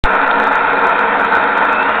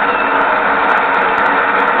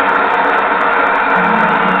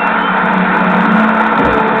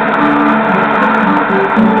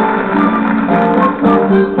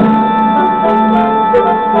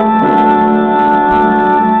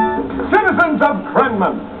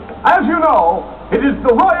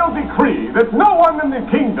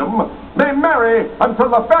until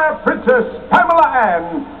the fair Princess Pamela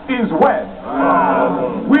Ann is wed.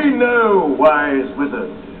 We know, wise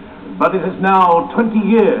wizard, but it is now 20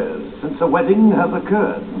 years since a wedding has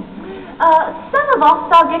occurred. Some of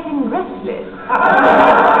us are getting restless.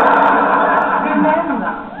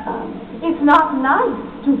 Remember, it's not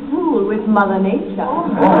nice to fool with Mother Nature.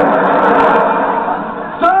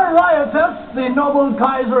 Sir Riotous, the noble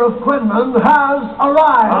Kaiser of Quinlan, has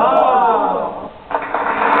arrived. Oh.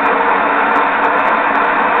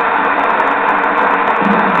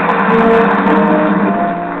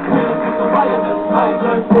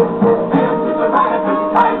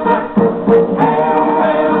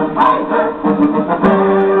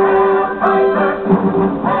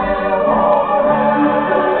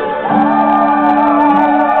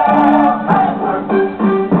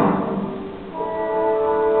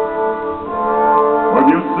 When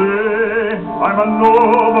you say I'm a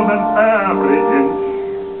nobleman every inch,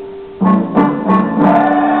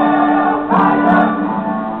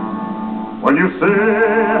 when you say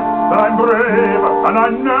that I'm brave and I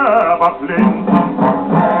never flinch,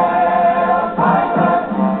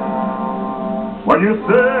 when you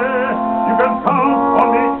say you can count on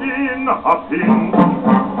me in a pinch,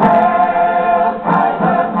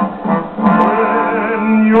 when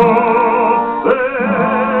you say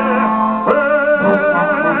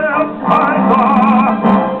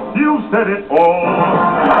you said it all.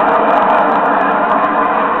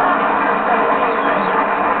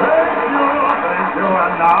 Thank you,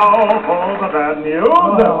 and now for the bad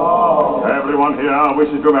news. Everyone here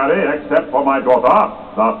wishes to marry except for my daughter,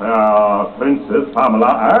 the fair Princess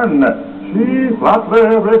Pamela Ann. She flatly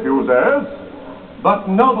refuses. But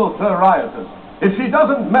noble Sir Riotous, if she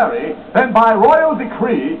doesn't marry, then by royal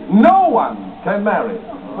decree, no one can marry.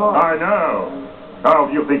 I know. How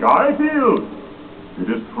do you think I feel? It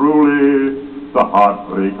is truly the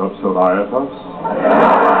heartbreak of Sir Riotous.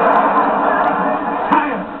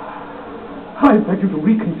 Sire, I beg you to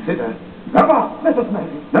reconsider. Never! Let us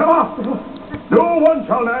marry. Never! No one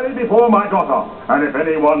shall marry before my daughter, and if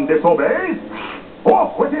anyone disobeys,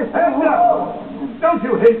 off with his head! Don't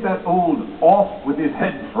you hate that old off with his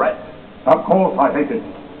head threat? Of course I hate it,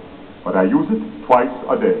 but I use it twice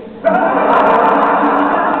a day.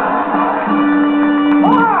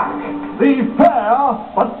 The fair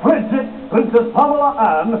but frigid Princess Pamela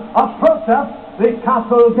Ann approacheth the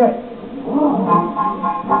castle gate.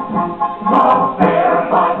 The fair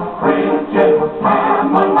but frigid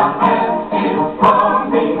Pamela Ann is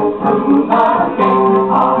coming through the gate.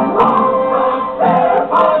 Along the fair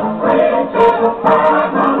but frigid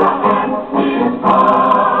Pamela Ann is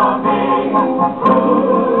coming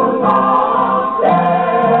through the gate.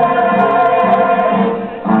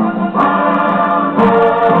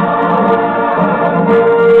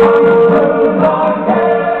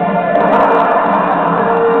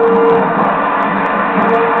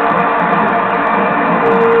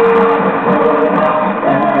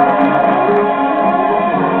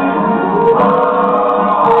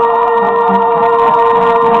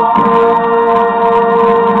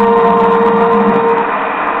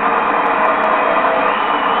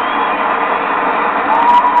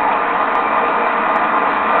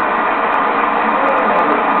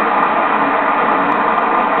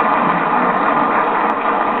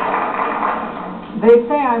 They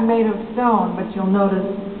say I'm made of stone, but you'll notice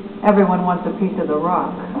everyone wants a piece of the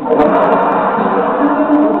rock.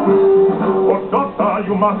 Oh, daughter,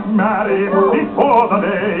 you must marry before the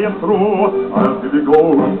day is through. I'll give you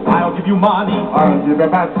gold. I'll give you money. I'll give you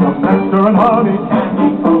back some nectar and honey.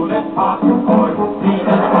 Candy, food, and popcorn. See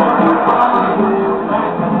that's what you find.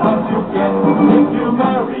 That's what you get if you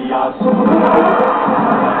marry us.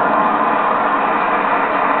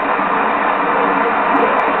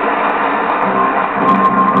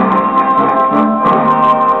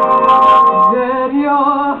 Get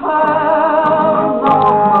your hands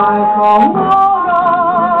off my kimono.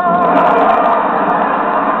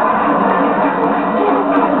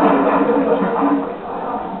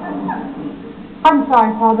 I'm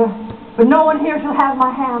sorry, Father, but no one here shall have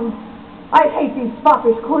my hand. I hate these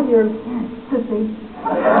foppish courtiers, sissy.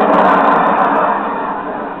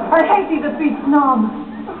 I hate these effete snobs.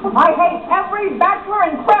 I hate every bachelor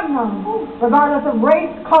in Kremlin, regardless of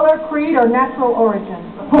race, color, creed, or natural origin.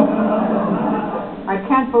 I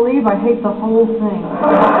can't believe I hate the whole thing.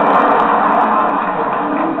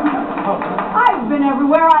 I've been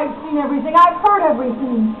everywhere, I've seen everything, I've heard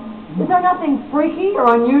everything. Is there nothing freaky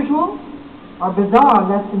or unusual or bizarre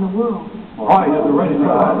left in the world? I have the ready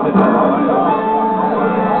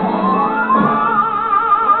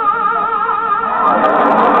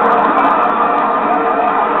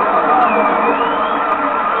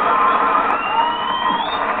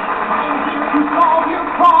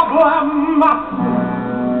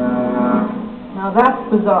That's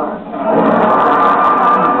bizarre.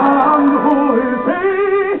 And who is he?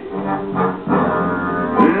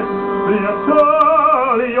 It's the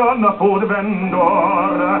Italian food vendor,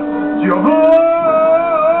 Giovanni,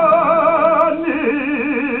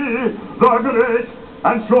 the great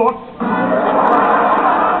and short.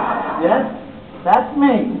 Yes, that's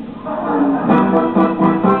me.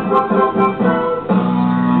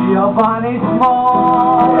 Giovanni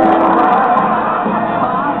Small.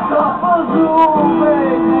 Papa Zool,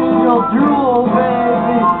 baby. You'll drool,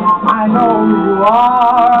 baby. I know who you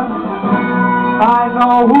are. I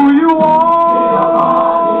know who you are.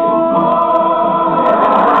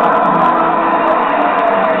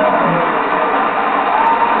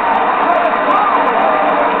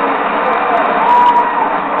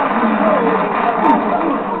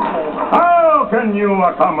 Can you,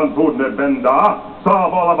 a common food vendor,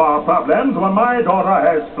 solve all of our problems when my daughter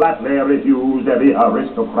has flatly refused every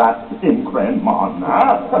aristocrat in Cremon?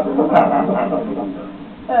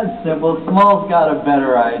 That's simple. Small's got a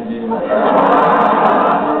better idea.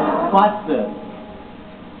 Watch this.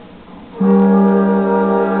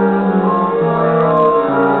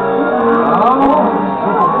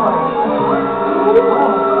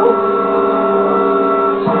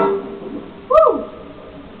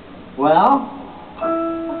 Well,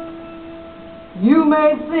 you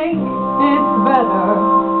may think it's better,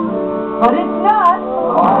 but it's not.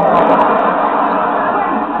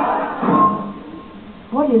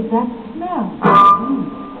 What is that smell?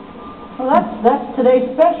 Well, that's today's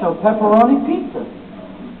special, pepperoni pizza.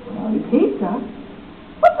 Pizza?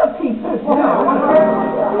 What's a pizza?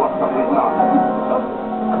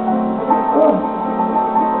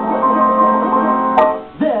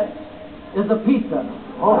 This is a pizza.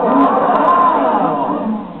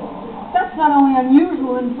 That's not only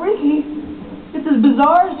unusual and freaky, it's as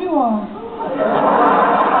bizarre as you are.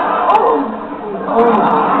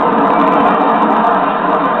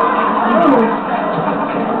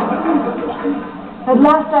 At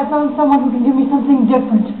last I found someone who can give me something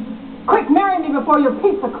different. Quick, marry me before your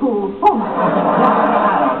pizza cools. I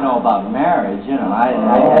don't know about marriage, you know.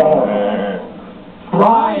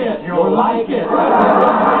 Try it, you'll like it.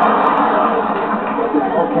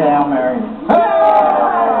 Okay, I'll marry you.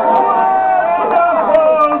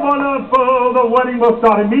 Wonderful! The wedding will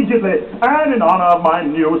start immediately. And in honor of my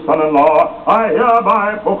new son-in-law, I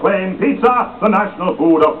hereby proclaim pizza the national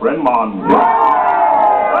food of Fremont.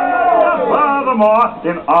 Furthermore,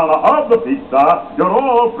 in honor of the pizza, you're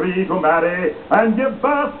all free to marry and give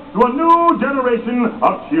birth to a new generation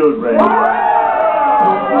of children.